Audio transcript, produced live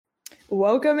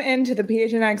Welcome into the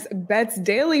PHNX Bets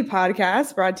Daily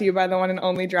podcast, brought to you by the one and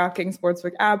only DraftKings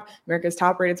Sportsbook app, America's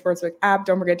top-rated sportsbook app.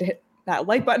 Don't forget to hit that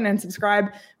like button and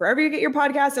subscribe wherever you get your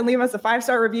podcast and leave us a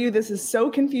 5-star review. This is so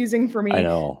confusing for me. I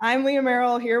know. I'm Leah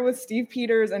Merrill here with Steve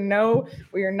Peters, and no,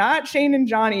 we are not Shane and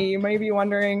Johnny. You may be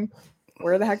wondering,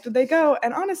 where the heck did they go?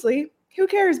 And honestly, who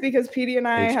cares? Because PD and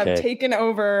I have taken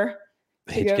over.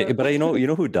 HK. But you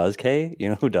know who does care? You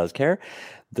know who does care?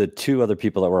 The two other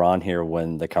people that were on here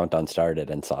when the countdown started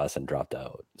and saw us and dropped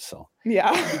out. So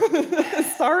yeah,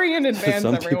 sorry in advance.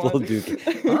 Some everyone. People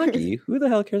do hockey. Who the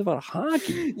hell cares about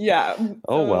hockey? Yeah.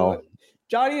 Oh well.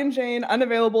 Johnny and Shane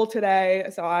unavailable today,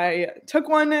 so I took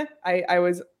one. I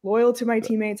was loyal to my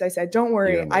teammates. I said, "Don't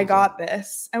worry, I got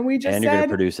this." And we just you're gonna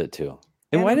produce it too.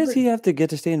 And why does he have to get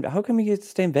to stay in? How come he gets to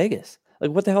stay in Vegas?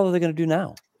 Like, what the hell are they going to do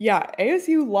now? Yeah,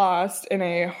 ASU lost in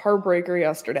a heartbreaker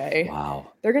yesterday.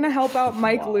 Wow. They're going to help out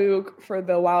Mike Luke for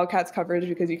the Wildcats coverage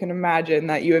because you can imagine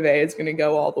that U of A is going to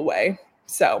go all the way.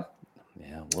 So,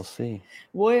 yeah, we'll see.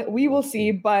 We will see.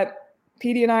 But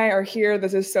PD and I are here.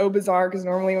 This is so bizarre because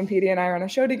normally when PD and I are on a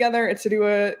show together, it's to do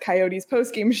a Coyotes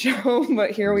postgame show.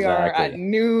 But here we are at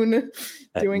noon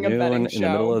doing a betting show. In the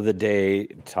middle of the day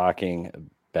talking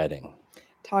betting.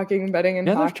 Betting, and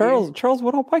hockey. Charles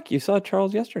Woodall-Pike. You saw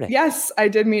Charles yesterday. Yes, I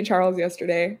did meet Charles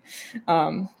yesterday.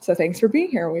 So thanks for being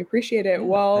here. We appreciate it. Yeah,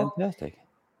 well, fantastic.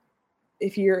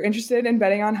 If you're interested in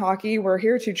betting on hockey, we're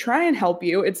here to try and help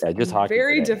you. It's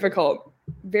very difficult.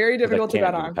 Very difficult to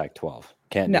bet on. Pac-12.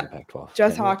 Can't do Pac-12.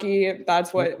 Just hockey.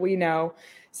 That's what we know.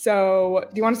 So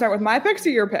do you want to start with my picks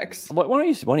or your picks? Why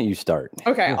don't you start?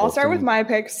 Okay, I'll start with my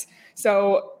picks.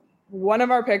 So one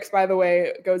of our picks, by the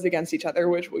way, goes against each other,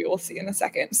 which we will see in a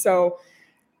second. So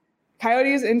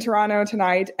Coyotes in Toronto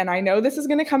tonight. And I know this is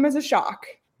going to come as a shock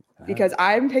because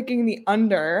I'm picking the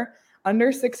under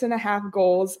 6.5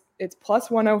 goals. It's plus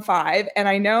 105. And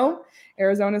I know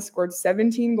Arizona scored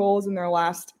 17 goals in their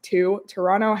last two.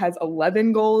 Toronto has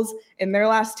 11 goals in their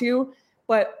last two.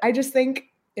 But I just think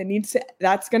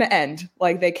that's going to end.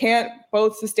 Like, they can't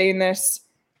both sustain this.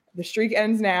 The streak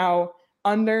ends now.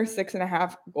 Under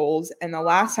 6.5 goals. And the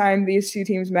last time these two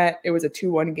teams met, it was a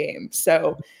 2-1 game.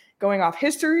 So going off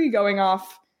history, going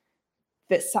off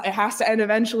this, it has to end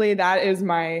eventually. That is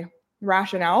my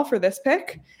rationale for this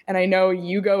pick. And I know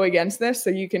you go against this, so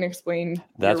you can explain.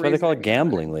 That's why they call it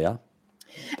gambling, Leah.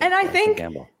 And I think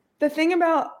the thing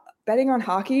about betting on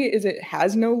hockey is it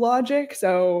has no logic.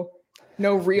 So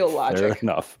no real logic. Fair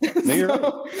enough. No, you're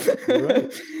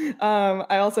right.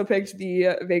 I also picked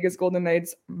the Vegas Golden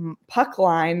Knights puck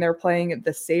line. They're playing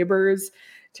the Sabres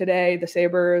today. The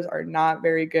Sabres are not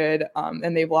very good,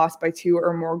 and they've lost by 2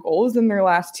 or more goals in their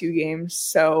last 2 games.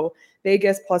 So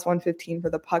Vegas plus 115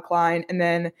 for the puck line. And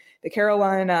then the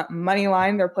Carolina money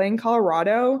line, they're playing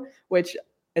Colorado, which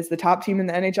is the top team in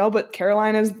the NHL, but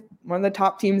Carolina is one of the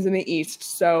top teams in the East.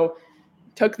 So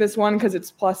took this one because it's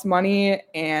plus money,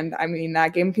 and I mean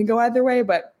that game can go either way,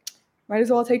 but might as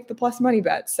well take the plus money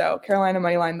bet. So Carolina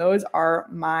money line, those are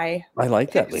my I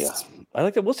like picks. That, Leah. I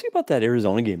like that. We'll see about that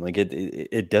Arizona game. Like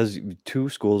it does two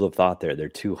schools of thought there. They're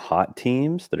two hot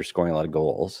teams that are scoring a lot of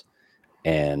goals,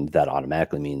 and that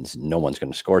automatically means no one's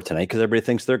going to score tonight because everybody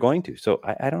thinks they're going to. So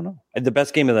I don't know. The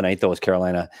best game of the night though is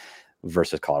Carolina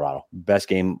versus Colorado. Best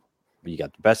game. You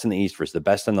got the best in the East versus the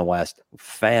best in the West.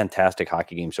 Fantastic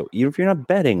hockey game. So even if you're not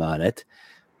betting on it,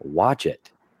 watch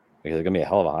it because it's going to be a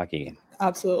hell of a hockey game.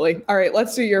 Absolutely. All right,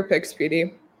 let's do your picks,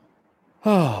 PD.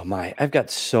 Oh, my. I've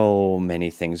got so many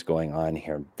things going on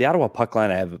here. The Ottawa puck line,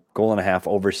 I have a 1.5 goals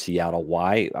over Seattle.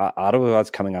 Why?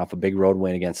 Ottawa's coming off a big road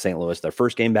win against St. Louis, their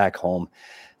first game back home.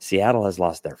 Seattle has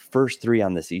lost their first 3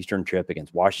 on this Eastern trip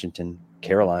against Washington,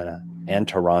 Carolina, and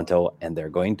Toronto, and they're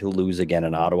going to lose again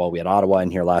in Ottawa. We had Ottawa in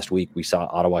here last week. We saw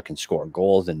Ottawa can score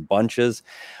goals in bunches.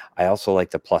 I also like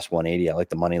the plus 180. I like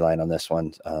the money line on this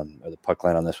one, or the puck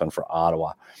line on this one for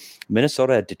Ottawa.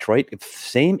 Minnesota at Detroit,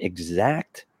 same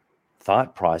exact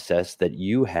thought process that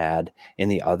you had in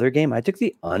the other game. I took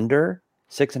the under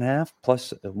 6.5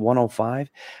 plus 105.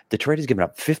 Detroit has given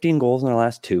up 15 goals in their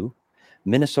last 2.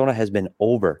 Minnesota has been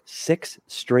over 6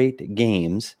 straight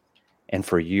games. And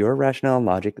for your rationale and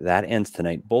logic, that ends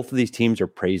tonight. Both of these teams are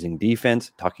praising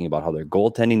defense, talking about how their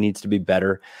goaltending needs to be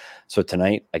better. So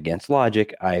tonight, against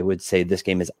logic, I would say this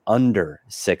game is under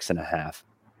 6.5.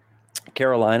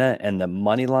 Carolina and the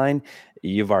money line,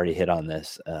 you've already hit on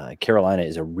this. Carolina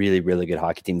is a really, really good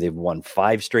hockey team. They've won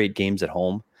 5 straight games at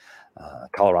home.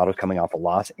 Colorado's coming off a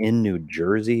loss in New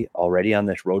Jersey already on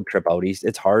this road trip out east.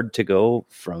 It's hard to go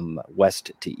from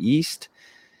west to east.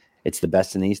 It's the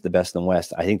best in the East, the best in the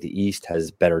West. I think the East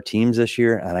has better teams this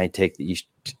year, and I take the East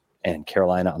and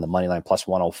Carolina on the money line plus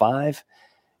 105.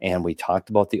 And we talked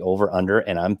about the over-under,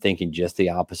 and I'm thinking just the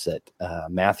opposite.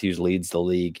 Matthews leads the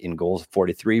league in goals,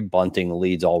 43. Bunting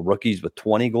leads all rookies with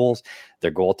 20 goals.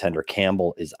 Their goaltender,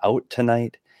 Campbell, is out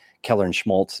tonight. Keller and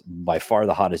Schmaltz, by far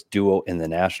the hottest duo in the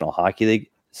National Hockey League.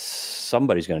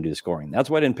 Somebody's going to do the scoring. That's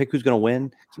why I didn't pick who's going to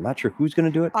win. I'm not sure who's going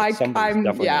to do it. I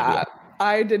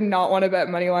did not want to bet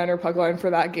money line or puck line for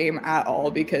that game at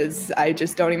all because I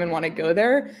just don't even want to go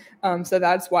there. So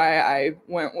that's why I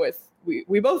went with,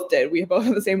 we both did. We both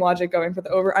had the same logic going for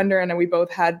the over under, and then we both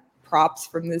had props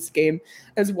from this game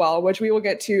as well, which we will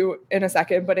get to in a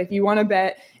second. But if you want to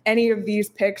bet any of these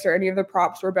picks or any of the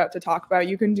props we're about to talk about,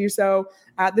 you can do so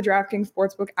at the DraftKings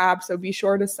Sportsbook app. So be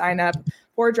sure to sign up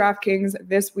for DraftKings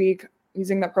this week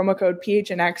using the promo code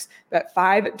PHNX. Bet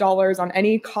 $5 on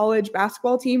any college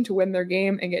basketball team to win their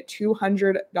game and get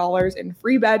 $200 in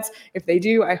free bets. If they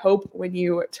do, I hope when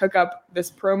you took up this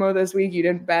promo this week, you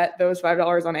didn't bet those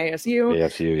 $5 on ASU.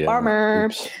 ASU, yeah. Bummer.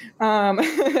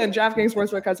 DraftKings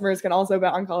Sportsbook customers can also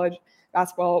bet on college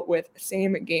basketball with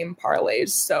same game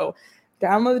parlays. So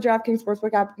download the DraftKings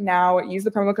Sportsbook app now. Use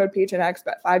the promo code PHNX.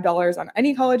 Bet $5 on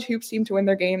any college hoops team to win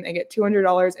their game and get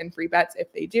 $200 in free bets if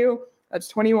they do. That's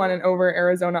 21 and over,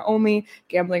 Arizona only.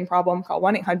 Gambling problem, call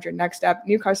 1-800-NEXT-STEP.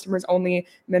 New customers only.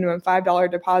 Minimum $5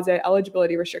 deposit.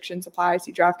 Eligibility restrictions apply.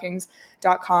 See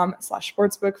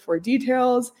DraftKings.com/sportsbook for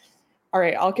details. All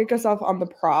right, I'll kick us off on the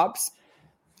props.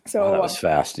 So that was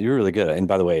fast. You're really good. And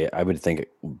by the way, I would think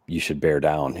you should bear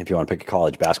down if you want to pick a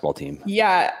college basketball team.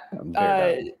 Yeah.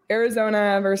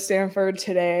 Arizona versus Stanford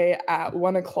today at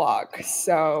 1:00.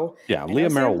 So yeah, Leah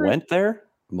Merrill went there.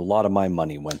 A lot of my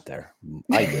money went there.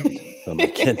 I didn't, but my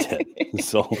kid did.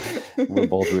 So we're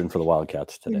both rooting for the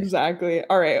Wildcats today. Exactly.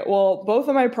 All right. Well, both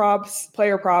of my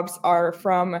player props are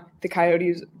from the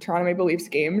Coyotes Toronto Maple Leafs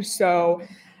game. So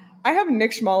I have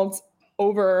Nick Schmaltz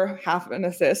over half an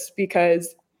assist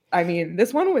because, I mean,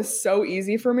 this one was so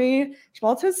easy for me.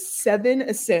 Schmaltz has 7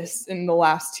 assists in the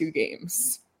last 2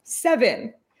 games.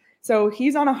 7. So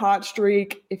he's on a hot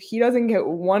streak. If he doesn't get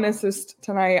 1 assist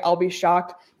tonight, I'll be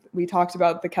shocked. We talked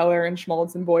about the Keller and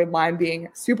Schmaltz and Boyd line being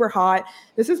super hot.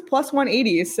 This is plus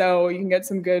 180, so you can get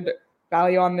some good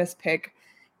value on this pick.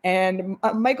 And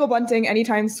Michael Bunting,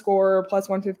 anytime scorer, plus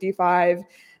 155.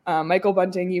 Michael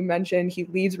Bunting, you mentioned, he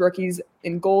leads rookies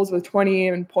in goals with 20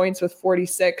 and points with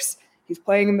 46. He's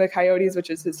playing the Coyotes, which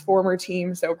is his former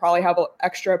team, so probably have an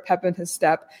extra pep in his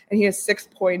step. And he has 6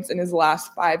 points in his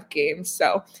last 5 games.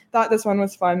 So thought this one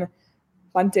was fun.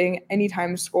 Bunting,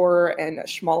 anytime scorer, and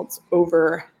Schmaltz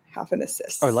over half an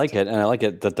assist. I like it. And I like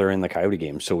it that they're in the Coyote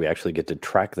game. So we actually get to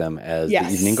track them as the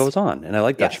evening goes on. And I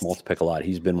like that Schmaltz pick a lot.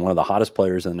 He's been one of the hottest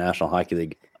players in the National Hockey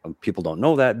League. People don't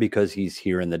know that because he's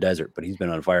here in the desert, but he's been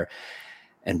on fire.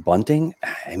 And Bunting,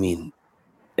 I mean,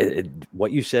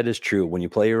 what you said is true. When you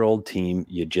play your old team,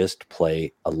 you just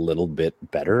play a little bit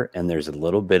better. And there's a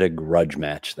little bit of grudge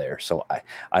match there. So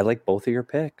I like both of your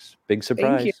picks. Big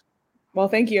surprise. Thank you. Well,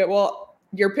 thank you. Well,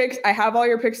 your picks, I have all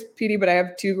your picks, PD, but I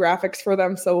have 2 graphics for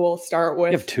them. So we'll start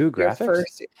with you have 2 graphics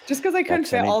first, just because I couldn't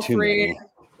fit all 3. Many.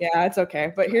 Yeah, it's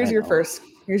okay. But here's your first.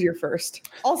 Here's your first.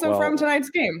 Also from tonight's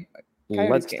game.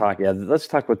 Let's talk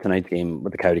about tonight's game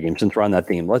with the Coyote game. Since we're on that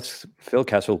theme, Phil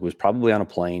Kessel, who was probably on a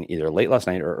plane either late last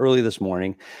night or early this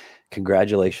morning.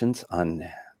 Congratulations on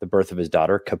the birth of his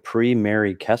daughter, Capri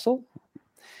Mary Kessel.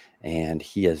 And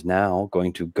he is now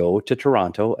going to go to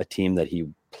Toronto, a team that he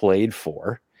played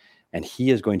for. And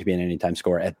he is going to be an anytime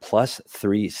scorer at plus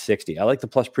 360. I like the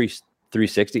plus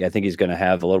 360. I think he's going to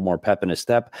have a little more pep in his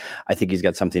step. I think he's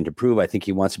got something to prove. I think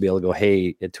he wants to be able to go,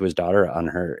 hey, to his daughter on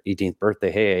her 18th birthday.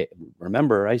 Hey,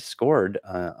 remember I scored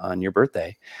on your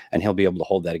birthday, and he'll be able to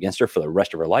hold that against her for the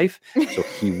rest of her life. So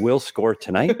he will score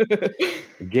tonight.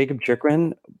 Jacob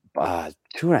Chychrun,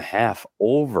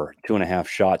 2.5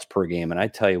 shots per game. And I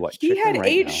tell you what, he had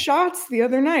 8 shots the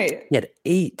other night. He had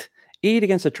 8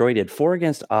 against Detroit. He had 4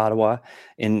 against Ottawa.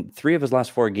 In 3 of his last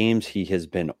 4 games, he has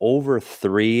been over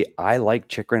 3. I like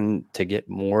Chychrun to get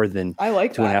more than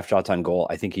 2.5 shots on goal.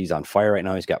 I think he's on fire right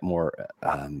now. He's got more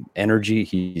energy.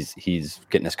 He's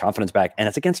getting his confidence back. And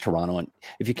it's against Toronto. And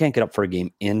if you can't get up for a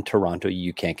game in Toronto,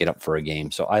 you can't get up for a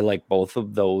game. So I like both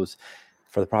of those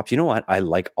for the props. You know what? I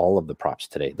like all of the props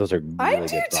today. Those are really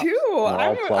good props. Too.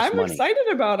 I'm excited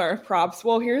about our props.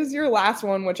 Well, here's your last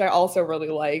one, which I also really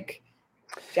like.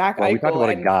 Jack Eichel. We talked about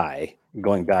a guy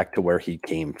going back to where he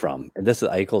came from. And this is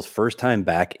Eichel's first time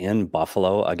back in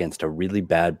Buffalo against a really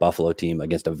bad Buffalo team,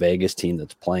 against a Vegas team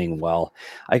that's playing well.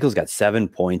 Eichel's got 7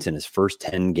 points in his first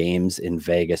 10 games in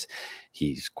Vegas.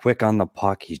 He's quick on the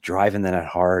puck. He's driving the net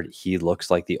hard. He looks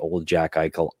like the old Jack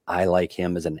Eichel. I like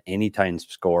him as an anytime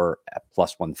scorer at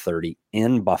plus 130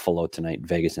 in Buffalo tonight.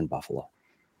 Vegas in Buffalo.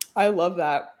 I love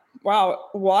that. Wow.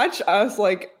 Watch us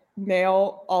like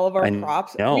nail all of our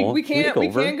props. We can't go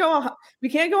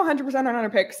 100% on our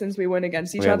picks since we win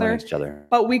against each other.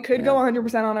 But we could go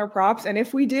 100% on our props. And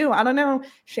if we do, I don't know,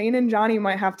 Shane and Johnny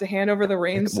might have to hand over the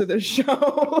reins to the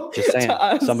show. Just saying. To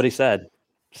us. Somebody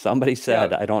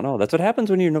said, yep. I don't know. That's what happens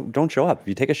when you don't show up. If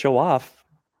you take a show off,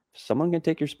 someone can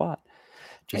take your spot.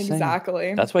 Just exactly.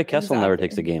 Saying. That's why Kessel never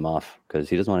takes a game off, because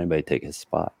he doesn't want anybody to take his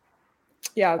spot.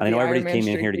 Yeah. And I know everybody came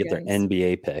in here to get their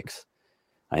NBA picks.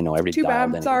 I know everybody. Too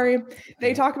bad. Sorry.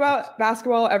 They talk about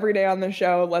basketball every day on the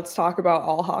show. Let's talk about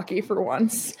all hockey for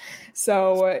once.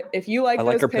 So if you like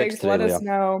those picks, today, let us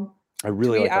know. I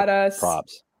really tweet like at us.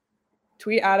 Props.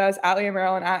 Tweet at us at Leah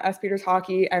Maryland at S Peters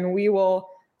Hockey, and we will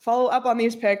follow up on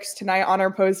these picks tonight on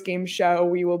our post-game show.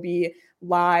 We will be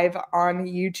live on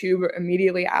YouTube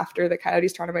immediately after the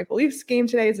Coyotes Toronto Maple Leafs game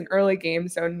today. It's an early game,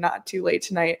 so not too late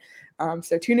tonight.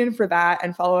 So tune in for that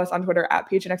and follow us on Twitter at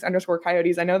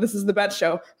PHNX_Coyotes. I know this is the bet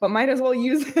show, but might as well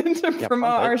use it to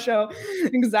promote our show.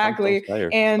 Exactly.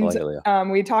 And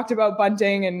we talked about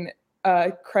Bunting, and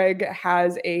Craig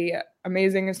has a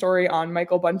amazing story on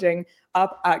Michael Bunting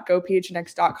up at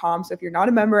gophnx.com. So if you're not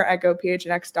a member at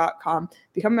gophnx.com,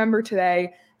 become a member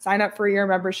today. Sign up for your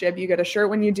membership. You get a shirt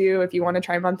when you do. If you want to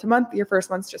try month to month, your first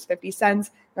month's just 50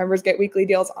 cents. Members get weekly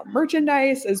deals on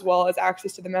merchandise, as well as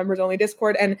access to the members only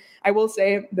Discord. And I will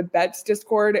say the bets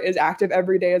Discord is active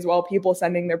every day as well. People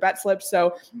sending their bet slips.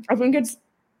 So I think it's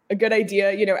a good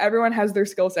idea. You know, everyone has their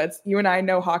skill sets. You and I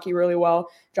know hockey really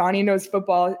well. Johnny knows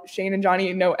football. Shane and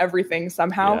Johnny know everything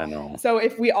somehow. Yeah, I know. So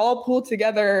if we all pull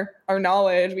together our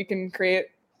knowledge, we can create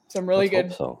some really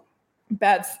good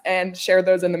bets and share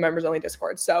those in the members only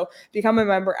Discord. So become a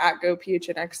member at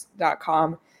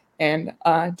gophnx.com and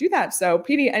do that. So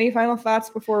PD, any final thoughts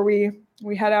before we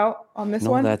head out on this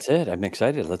one? No, that's it. I'm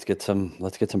excited. Let's get some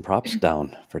props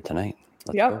down for tonight.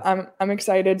 Yep, I'm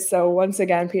excited. So once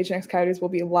again, PHNX Coyotes will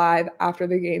be live after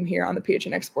the game here on the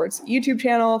PHNX Sports YouTube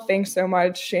channel. Thanks so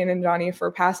much, Shane and Johnny,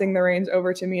 for passing the reins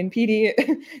over to me and PD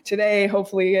today.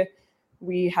 Hopefully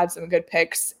we had some good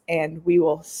picks, and we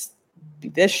will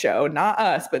this show, not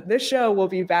us, but this show will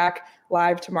be back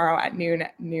live tomorrow at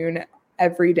noon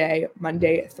every day,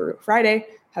 Monday through Friday.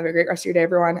 Have a great rest of your day,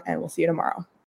 everyone, and we'll see you tomorrow.